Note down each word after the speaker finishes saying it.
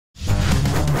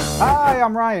Hi,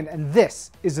 I'm Ryan, and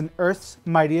this is an Earth's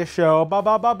Mightiest Show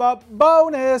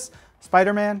bonus.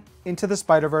 Spider-Man Into the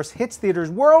Spider-Verse hits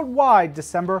theaters worldwide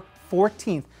December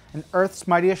 14th, and Earth's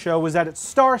Mightiest Show was at its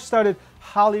star-studded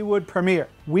Hollywood premiere.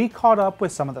 We caught up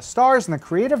with some of the stars and the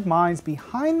creative minds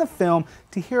behind the film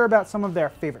to hear about some of their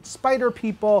favorite spider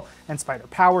people and spider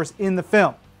powers in the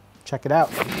film. Check it out.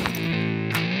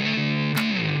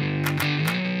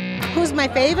 Who's my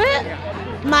favorite?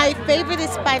 My favorite is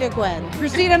Spider-Gwen.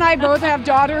 Christine and I both have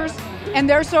daughters, and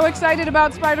they're so excited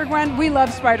about Spider-Gwen. We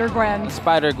love Spider-Gwen.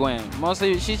 Spider-Gwen.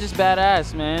 Mostly, she's just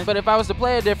badass, man. But if I was to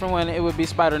play a different one, it would be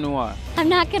Spider-Noir. I'm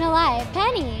not gonna lie,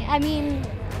 Penny. I mean,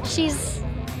 she's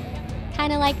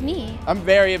kind of like me. I'm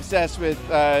very obsessed with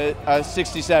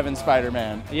 67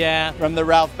 Spider-Man. Yeah. From the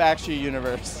Ralph Bakshi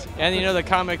universe. And you know the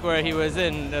comic where he was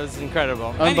in, that was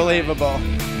incredible. Unbelievable.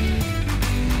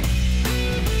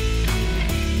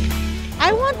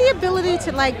 I want the ability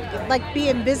to like be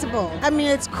invisible. I mean,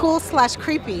 it's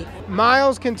cool/creepy.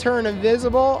 Miles can turn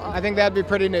invisible. I think that'd be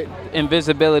pretty neat.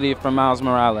 Invisibility from Miles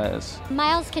Morales.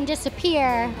 Miles can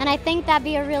disappear, and I think that'd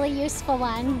be a really useful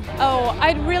one. Oh,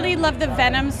 I'd really love the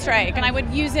Venom strike, and I would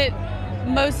use it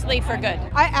mostly for good.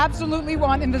 I absolutely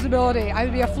want invisibility.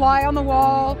 I'd be a fly on the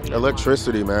wall.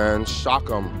 Electricity, man. Shock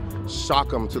them. Shock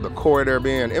them to the core of their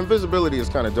being. Invisibility is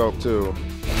kind of dope, too.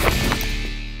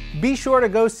 Be sure to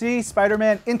go see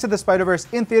Spider-Man Into the Spider-Verse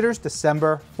in theaters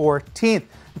December 14th.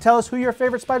 And tell us who your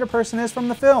favorite spider person is from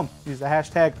the film. Use the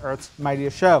hashtag Earth's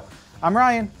Mightiest Show. I'm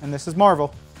Ryan, and this is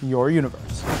Marvel, your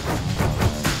universe.